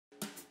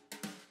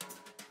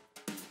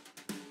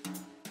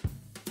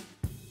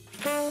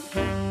Hello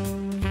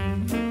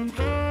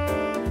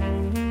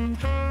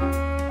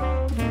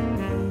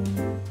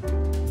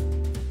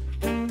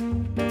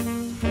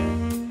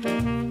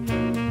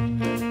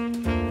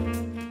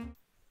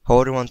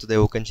everyone, today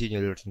we'll continue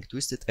learning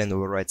Twisted and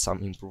we'll write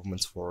some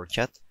improvements for our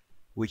chat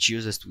which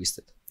uses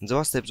Twisted. In the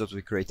last episode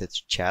we created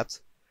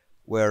chat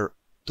where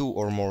two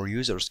or more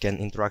users can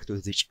interact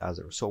with each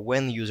other. So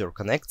when user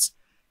connects,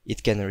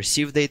 it can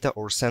receive data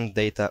or send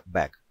data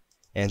back.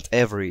 And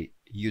every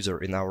user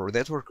in our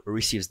network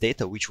receives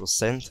data which was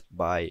sent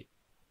by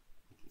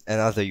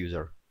another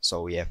user.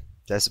 So yeah,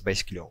 that's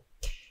basically all.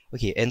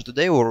 Okay, and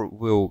today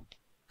we'll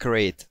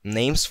create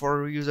names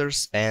for our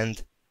users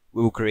and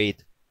we'll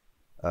create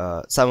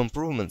some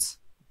improvements.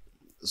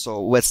 So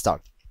let's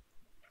start.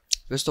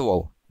 First of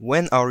all,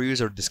 when our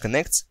user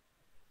disconnects,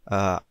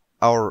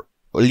 our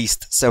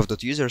list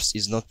self.users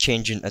is not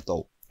changing at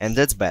all, and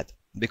that's bad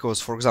because,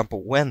 for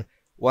example, when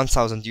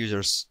 1000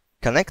 users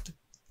connect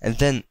and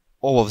then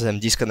all of them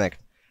disconnect,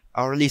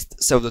 our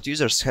list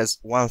self.users has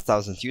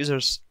 1000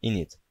 users in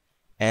it,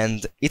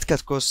 and it can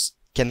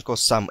cause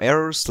some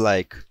errors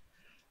like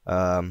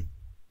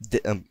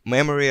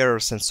memory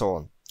errors and so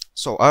on.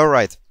 So I'll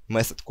write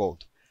method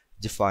called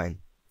define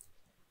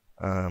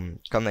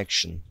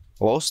connection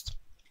lost,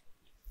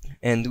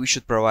 and we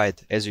should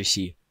provide, as you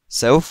see,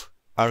 self,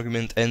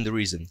 argument, and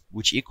reason,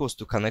 which equals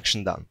to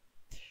connection done.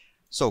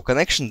 So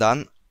connection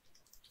done,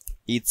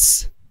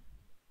 it's,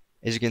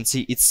 as you can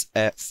see, it's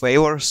a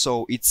failure,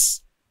 so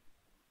it's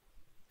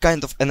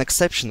kind of an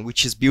exception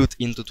which is built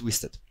into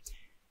Twisted.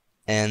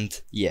 And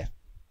yeah,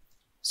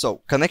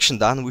 so connection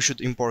done, we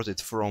should import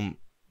it from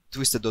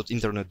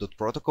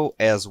twisted.internet.protocol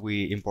as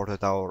we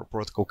imported our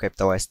protocol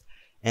capitalized.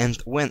 And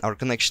when our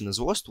connection is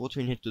lost, what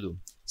we need to do?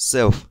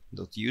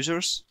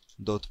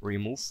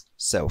 Self.users.remove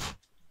self.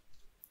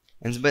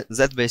 And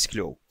that's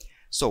basically all.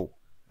 So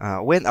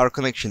when our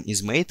connection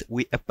is made,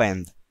 we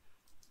append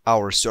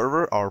our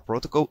server, our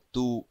protocol,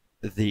 to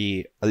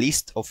the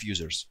list of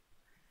users.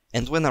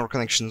 And when our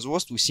connection is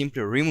lost, we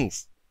simply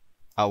remove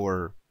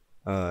our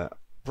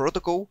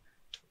protocol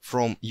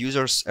from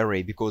users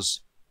array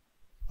because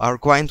our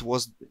client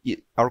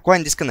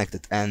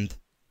disconnected, and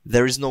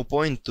there is no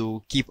point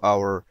to keep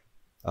our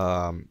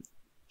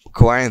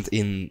client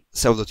in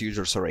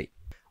self.users array.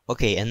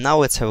 Okay, and now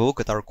let's have a look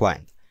at our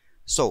client.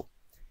 So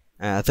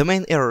the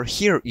main error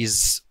here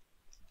is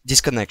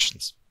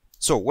disconnections.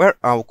 So where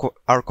our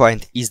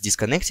client is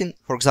disconnecting,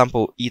 for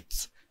example,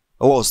 it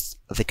lost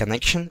the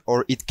connection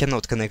or it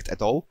cannot connect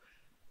at all,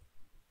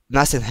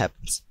 nothing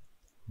happens.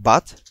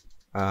 But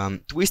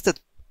Twisted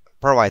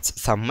provides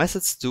some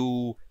methods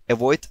to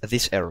avoid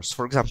these errors.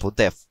 For example,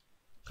 def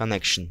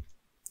connection,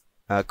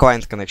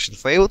 client connection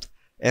failed,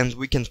 and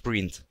we can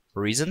print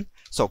reason.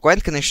 So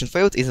client connection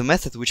failed is a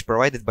method which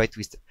provided by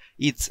Twisted.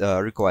 It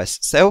requires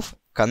self,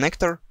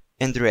 connector,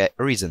 and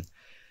reason.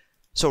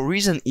 So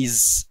reason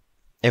is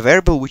a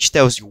variable which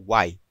tells you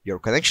why your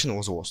connection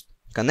was lost.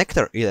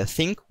 Connector is a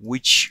thing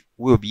which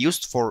will be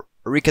used for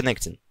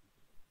reconnecting.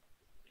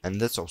 And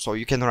that's all. So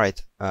you can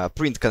write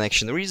print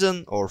connection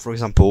reason, or for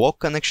example log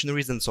connection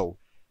reason. So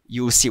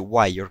you will see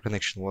why your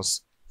connection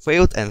was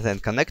failed, and then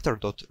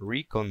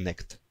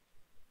connector.reconnect.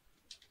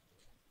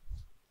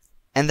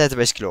 And that's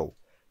basically all.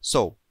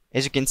 So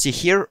as you can see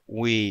here,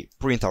 we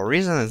print our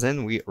reason and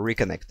then we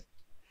reconnect.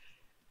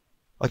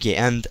 Okay,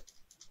 and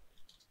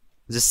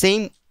the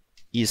same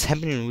is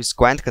happening with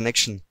client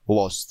connection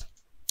lost.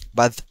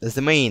 But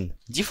the main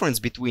difference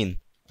between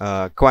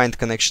client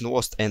connection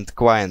lost and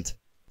client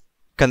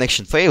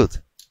connection failed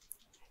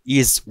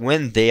is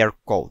when they are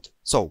called.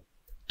 So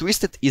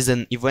Twisted is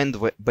an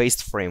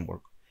event-based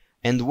framework,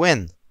 and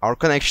when our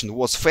connection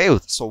was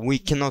failed, so we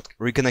cannot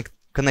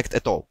connect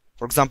at all.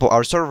 For example,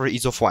 our server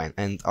is offline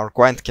and our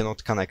client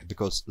cannot connect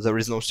because there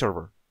is no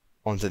server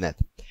on the net.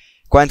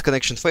 Client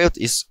connection failed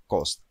is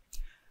caused.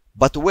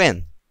 But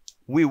when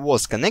we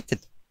was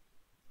connected,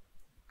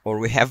 or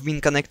we have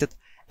been connected,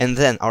 and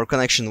then our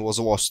connection was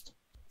lost.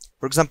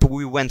 For example,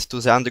 we went to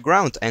the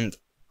underground and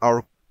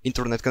our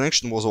internet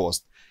connection was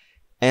lost.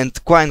 And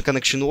client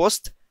connection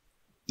lost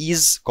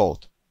is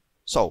called.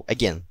 So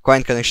again,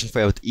 client connection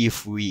failed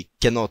if we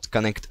cannot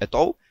connect at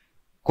all.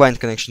 Client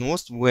connection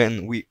lost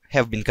when we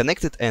have been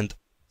connected and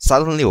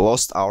suddenly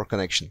lost our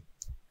connection.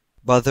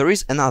 But there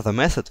is another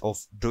method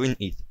of doing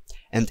it,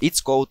 and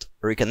it's called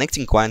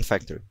reconnecting client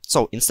factory.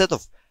 So instead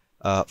of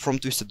from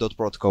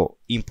twisted.protocol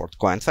import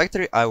client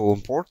factory, I will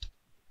import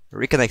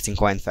reconnecting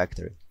client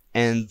factory.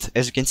 And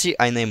as you can see,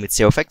 I name it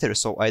CL factory,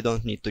 so I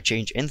don't need to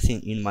change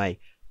anything in my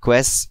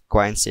class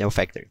client CL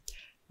factory.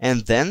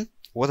 And then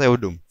what I will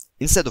do,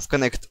 instead of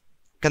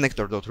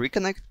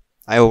connector.reconnect,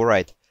 I will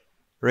write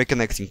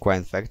reconnecting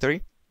client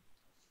factory.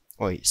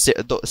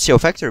 CL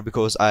factory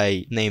because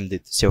I named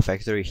it CL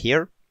factory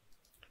here.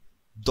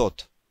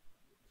 Dot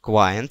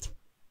client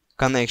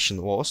connection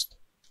lost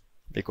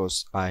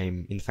because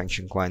I'm in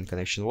function client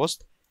connection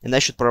lost, and I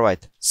should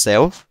provide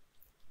self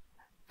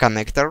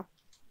connector,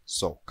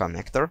 so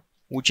connector,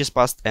 which is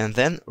passed, and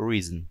then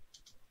reason.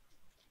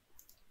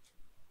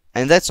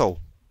 And that's all.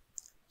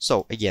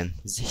 So again,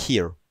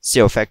 here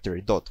self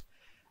factory dot.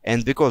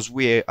 And because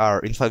we are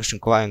in function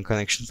client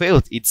connection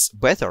failed, it's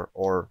better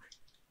or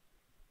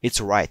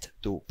it's right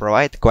to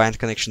provide client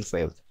connection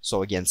failed.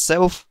 So again,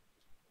 self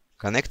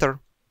connector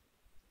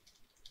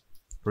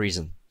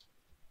reason.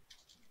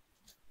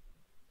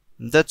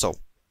 That's all.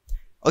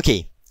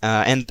 Okay,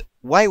 and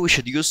why we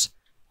should use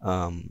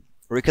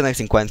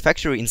reconnecting client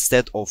factory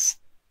instead of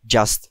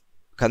just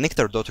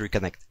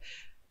connector.reconnect?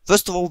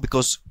 First of all,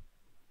 because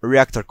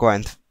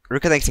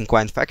reconnecting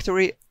client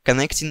factory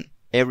connecting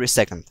every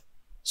second.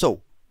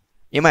 So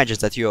imagine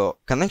that your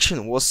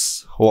connection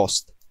was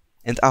lost,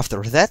 and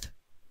after that,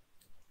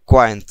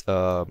 client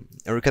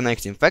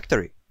reconnecting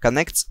factory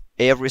connects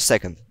every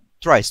second,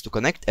 tries to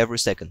connect every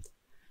second,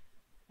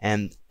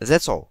 and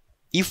that's all.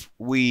 If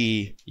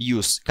we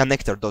use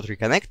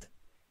connector.reconnect,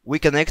 we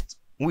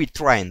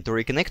trying to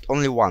reconnect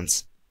only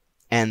once,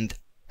 and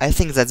I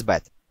think that's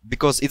bad,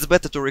 because it's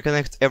better to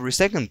reconnect every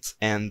second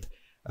and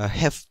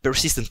have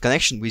persistent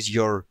connection with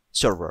your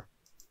server,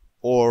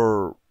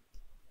 or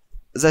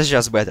that's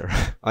just better.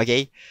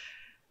 Okay,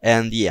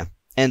 and yeah,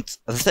 and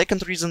the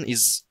second reason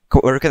is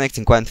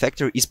reconnecting client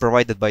factory is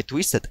provided by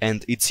Twisted,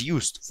 and it's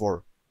used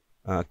for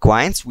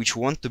clients which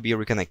want to be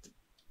reconnected,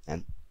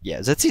 and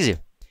yeah, that's easy.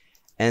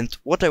 And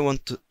what I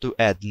want to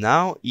add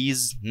now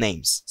is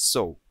names.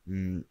 So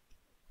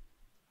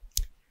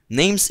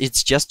names,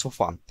 it's just for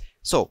fun.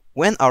 So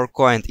when our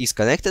client is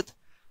connected,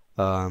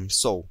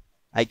 so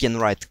I can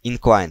write in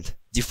client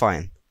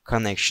define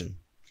connection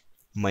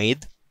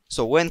made.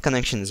 So when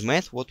connection is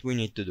made, what we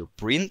need to do?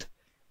 Print,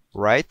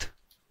 write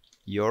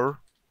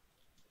your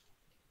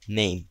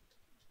name,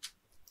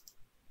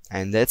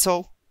 and that's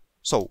all.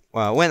 So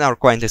when our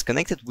client is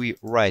connected, we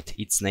write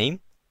its name.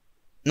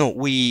 No,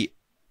 we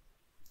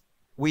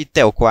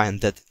tell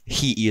client that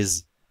he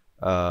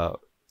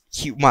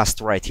must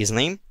write his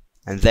name,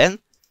 and then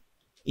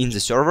in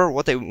the server,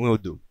 what I will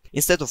do,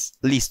 instead of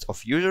list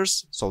of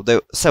users, so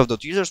the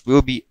self.users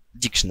will be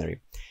dictionary.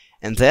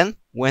 And then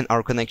when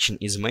our connection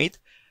is made,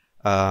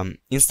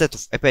 instead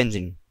of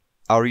appending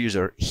our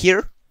user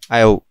here,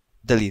 I'll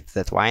delete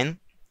that line.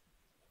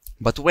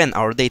 But when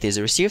our data is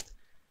received,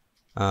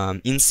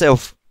 in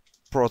self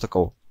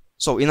protocol,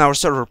 so in our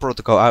server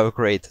protocol, I will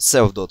create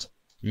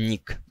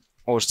self.nick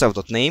or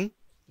self.name,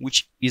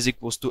 which is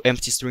equals to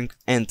empty string,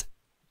 and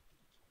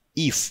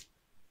if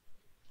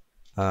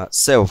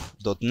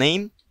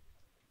self.name,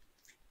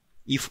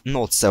 if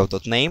not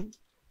self.name,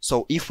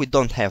 so if we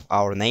don't have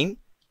our name,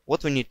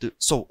 what we need to,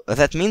 so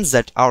that means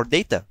that our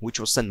data which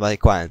was sent by the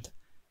client,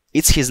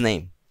 it's his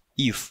name.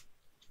 If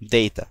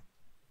data,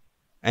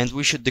 and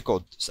we should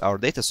decode our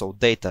data, so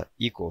data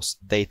equals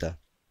data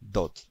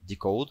dot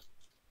decode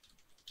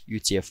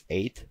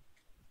UTF-8,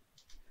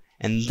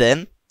 and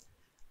then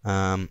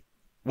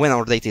when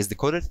our data is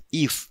decoded,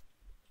 if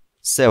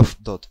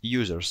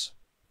self.users,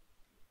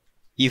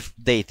 if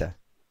data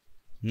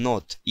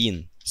not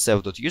in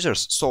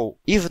self.users, so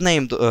if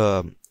name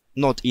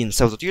not in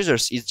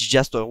self.users, it's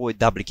just to avoid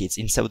duplicates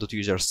in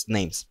self.users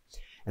names.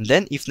 And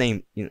then if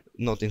name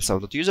not in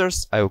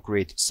self.users, I will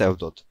create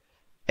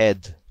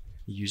self.add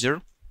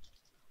user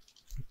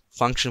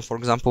function, for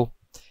example,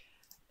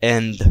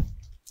 and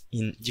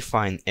in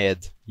define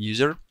add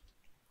user,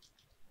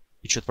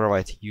 it should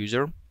provide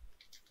user.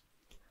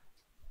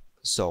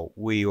 So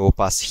we will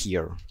pass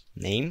here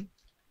name,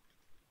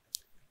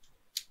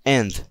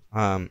 and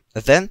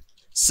then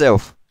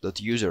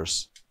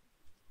self.users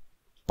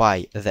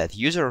by that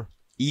user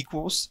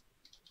equals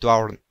to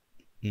our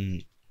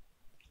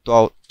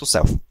to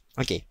self.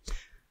 Okay.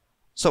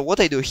 So what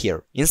I do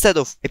here, instead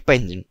of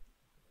appending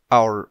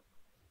our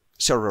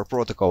server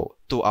protocol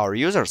to our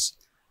users,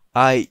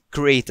 I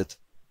created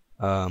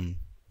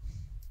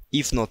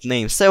if not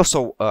name self.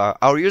 So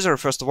our user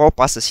first of all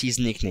passes his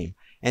nickname,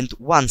 and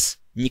once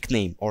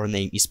nickname or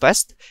name is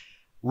passed,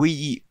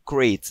 we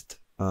created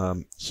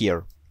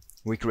here,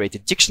 we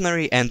created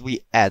dictionary, and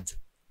we add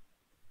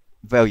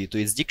value to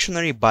its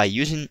dictionary by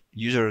using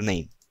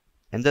username,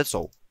 and that's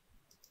all.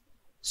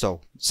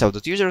 So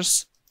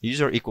self.users,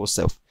 user equals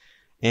self,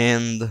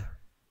 and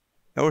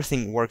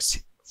everything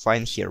works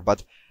fine here.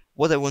 But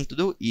what I want to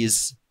do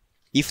is,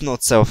 if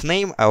not self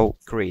name, I'll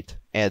create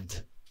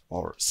add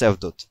or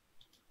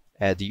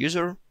self.add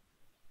user,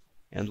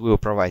 and we will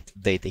provide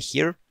data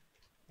here,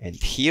 and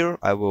here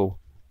I will.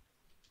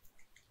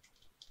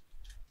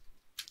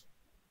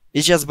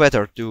 It's just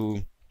better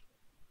to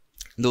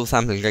do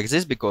something like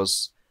this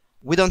because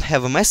we don't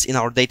have a mess in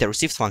our data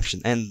received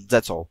function, and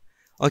that's all.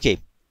 Okay,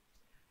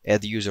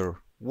 add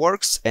user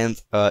works,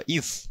 and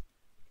if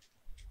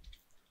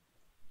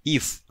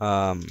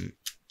our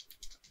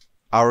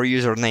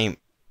username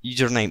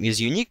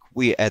is unique,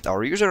 we add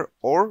our user,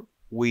 or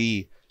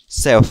we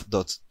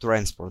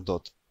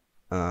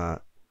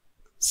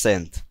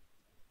self.transport.send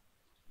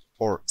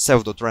or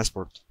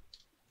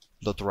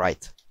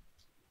self.transport.write,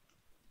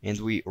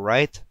 and we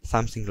write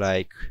something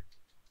like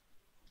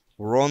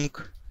wrong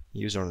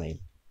username.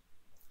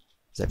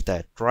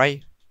 That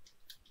try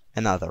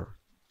another,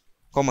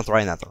 comma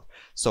try another.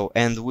 So,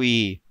 and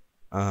we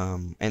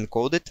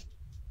encode it,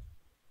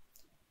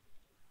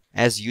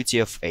 as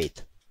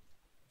UTF-8.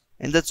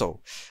 And that's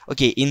all.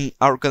 Okay, in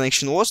our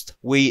connection host,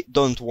 we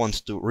don't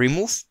want to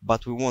remove,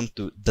 but we want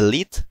to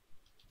delete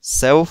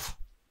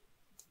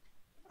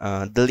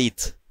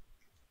delete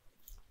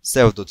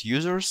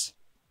self.users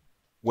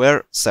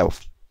where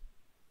self.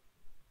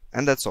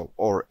 And that's all.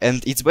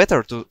 And it's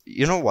better to,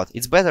 you know what?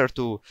 It's better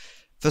to,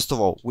 first of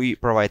all, we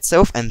provide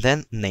self and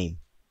then name.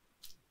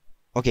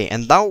 Okay,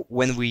 and now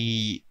when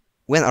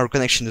our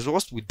connection is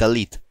lost, we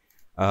delete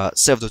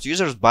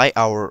self.users by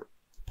our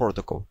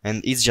protocol,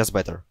 and it's just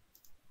better.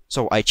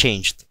 So I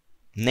changed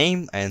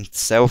name and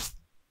self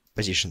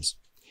positions.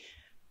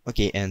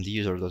 Okay, and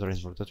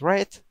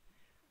user.transport.write.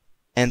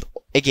 And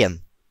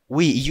again,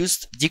 we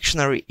used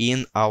dictionary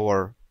in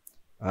our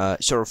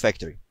server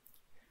factory.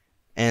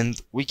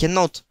 And we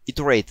cannot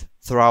iterate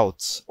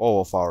throughout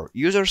all of our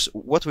users.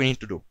 What we need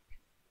to do?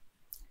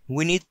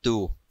 We need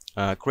to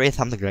create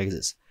something like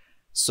this.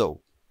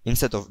 So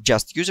instead of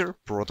just user,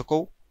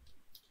 protocol,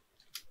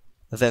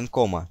 then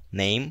comma,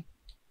 name,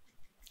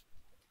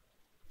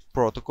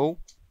 protocol,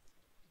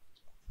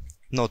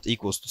 not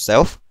equals to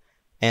self,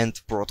 and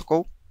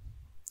protocol,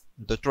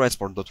 the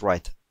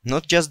transport.write.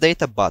 Not just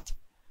data, but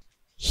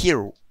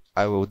here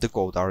I will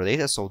decode our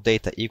data. So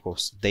data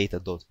equals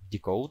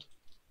data.decode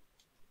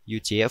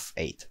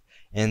UTF-8.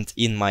 And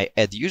in my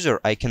add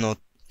user, I can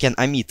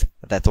omit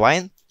that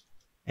line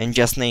and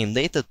just rename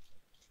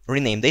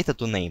data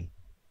to name.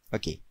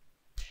 Okay.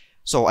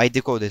 So I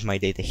decoded my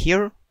data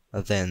here,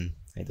 then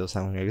I do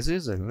something like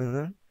this,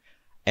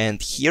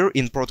 and here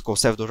in protocol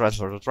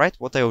self.transport.write,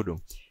 what I will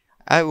do?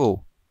 I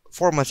will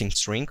formatting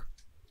string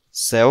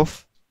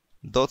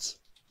self.name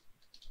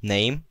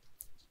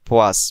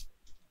plus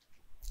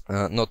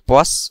not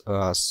plus,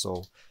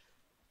 so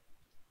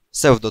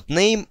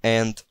self.name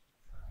and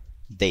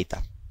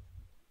data,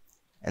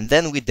 and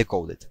then we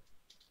decode it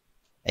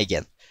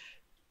again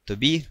to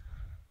be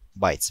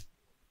bytes,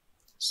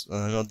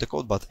 not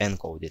decode but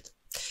encode it.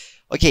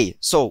 Okay,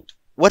 so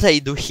what I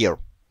do here,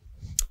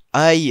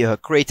 I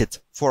created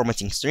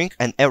formatting string,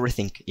 and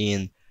everything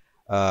in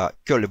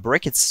curly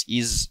brackets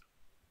is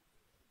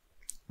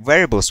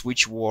variables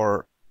which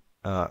were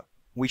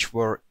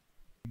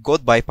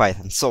got by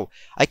Python. So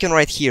I can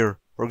write here,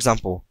 for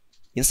example,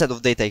 instead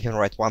of data I can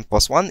write 1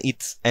 plus 1,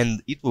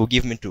 and it will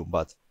give me 2,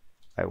 but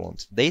I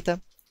want data,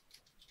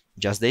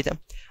 just data.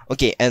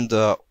 Okay, and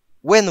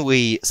when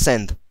we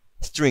send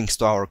strings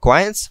to our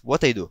clients,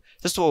 what I do?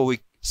 First of all, we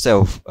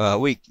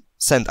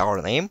send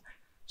our name,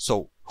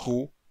 so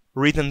who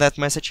written that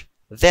message,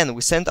 then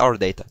we send our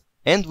data,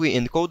 and we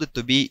encode it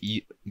to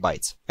be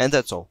bytes, and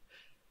that's all.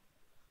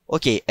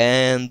 Okay,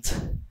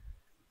 and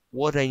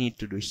what I need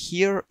to do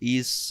here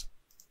is,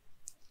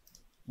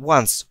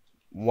 once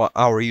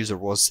our user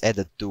was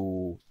added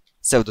to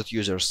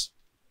self.users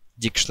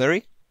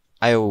dictionary,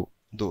 I will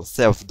do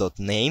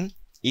self.name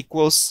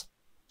equals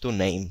to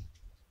name.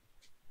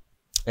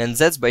 And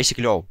that's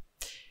basically all.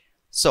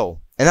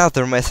 So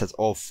another method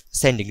of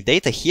sending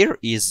data here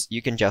is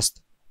you can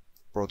just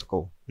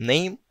protocol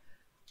name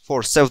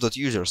for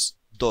self.users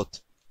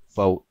dot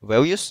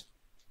values,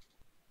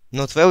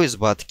 not values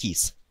but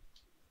keys.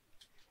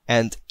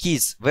 And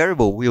keys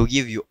variable will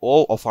give you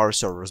all of our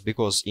servers,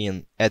 because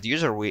in add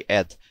user we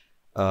add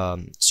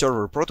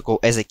server protocol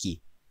as a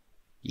key.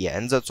 Yeah,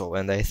 and that's all.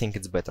 And I think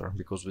it's better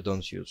because we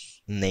don't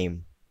use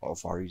name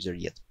of our user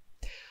yet.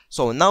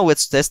 So now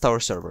let's test our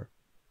server.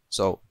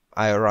 So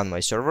I run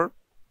my server,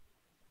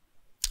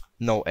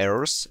 no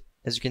errors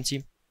as you can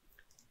see.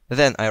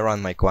 Then I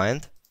run my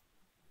client,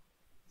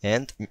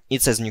 and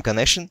it says new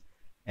connection,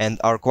 and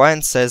our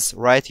client says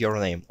write your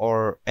name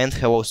and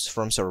hello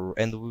from server,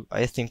 and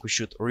I think we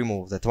should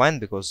remove that line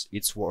because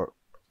it's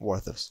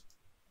worthless.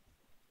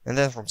 And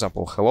then, for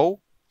example, hello,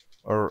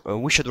 or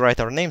we should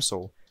write our name,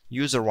 so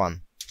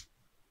user1.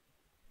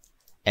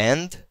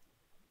 And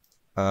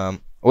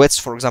let's,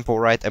 for example,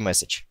 write a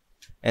message,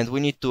 and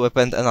we need to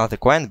append another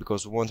client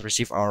because we won't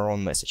receive our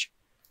own message.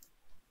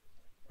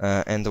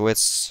 And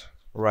let's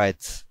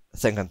write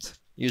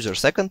user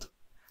second.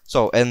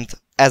 So, and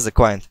as a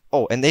client,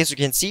 and as you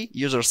can see,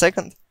 user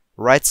second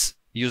writes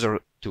user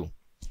 2,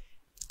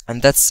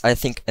 and that's, I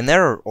think, an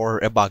error or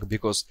a bug,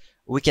 because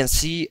we can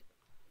see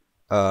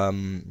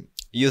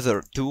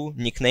user 2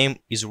 nickname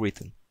is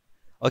written.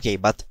 Okay,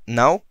 but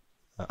now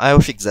I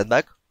will fix that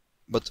bug.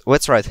 But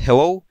let's write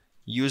hello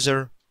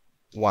user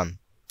 1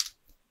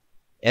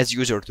 as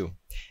user 2,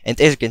 and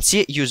as you can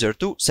see, user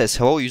 2 says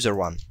hello user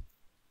 1,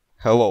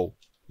 hello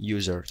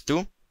user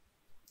 2.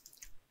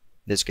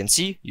 As you can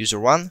see, user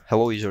 1,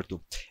 hello user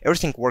 2.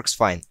 Everything works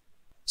fine.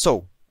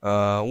 So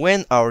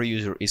when our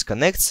user is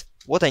connects,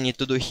 what I need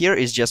to do here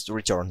is just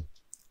return.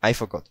 I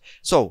forgot.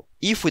 So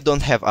if we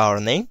don't have our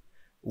name,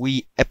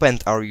 we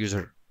append our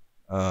user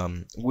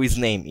with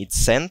name it's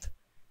sent,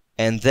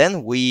 and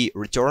then we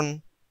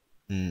return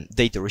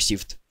data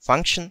received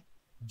function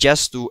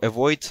just to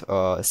avoid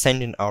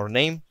sending our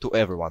name to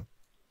everyone.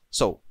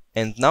 So,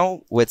 and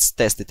now let's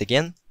test it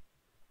again.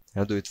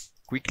 I'll do it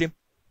quickly.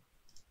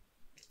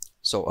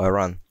 So I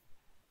run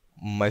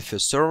my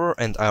first server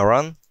and I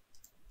run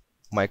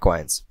my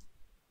clients.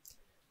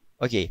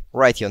 Okay,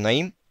 write your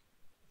name.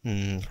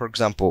 For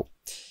example,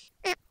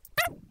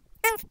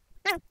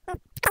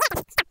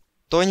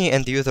 Tony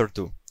and user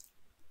 2.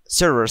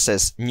 Server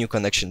says new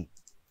connection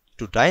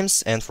 2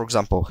 times, and for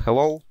example,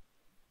 hello,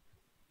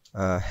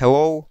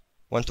 hello,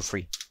 1, 2,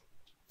 3.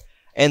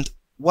 And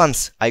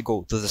once I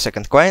go to the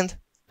second client,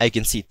 I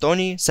can see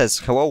Tony says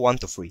hello 1,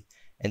 2, 3,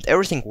 and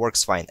everything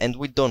works fine, and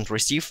we don't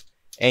receive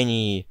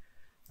any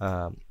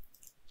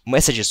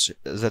messages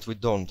that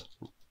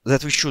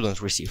we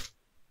shouldn't receive.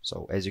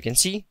 So as you can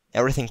see,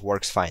 everything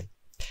works fine.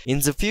 In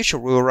the future,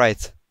 we will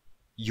write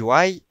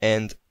UI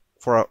and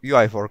for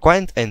UI for a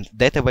client and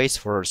database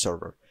for a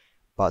server.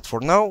 But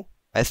for now,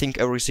 I think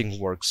everything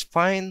works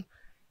fine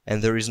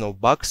and there is no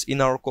bugs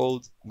in our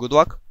code. Good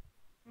luck!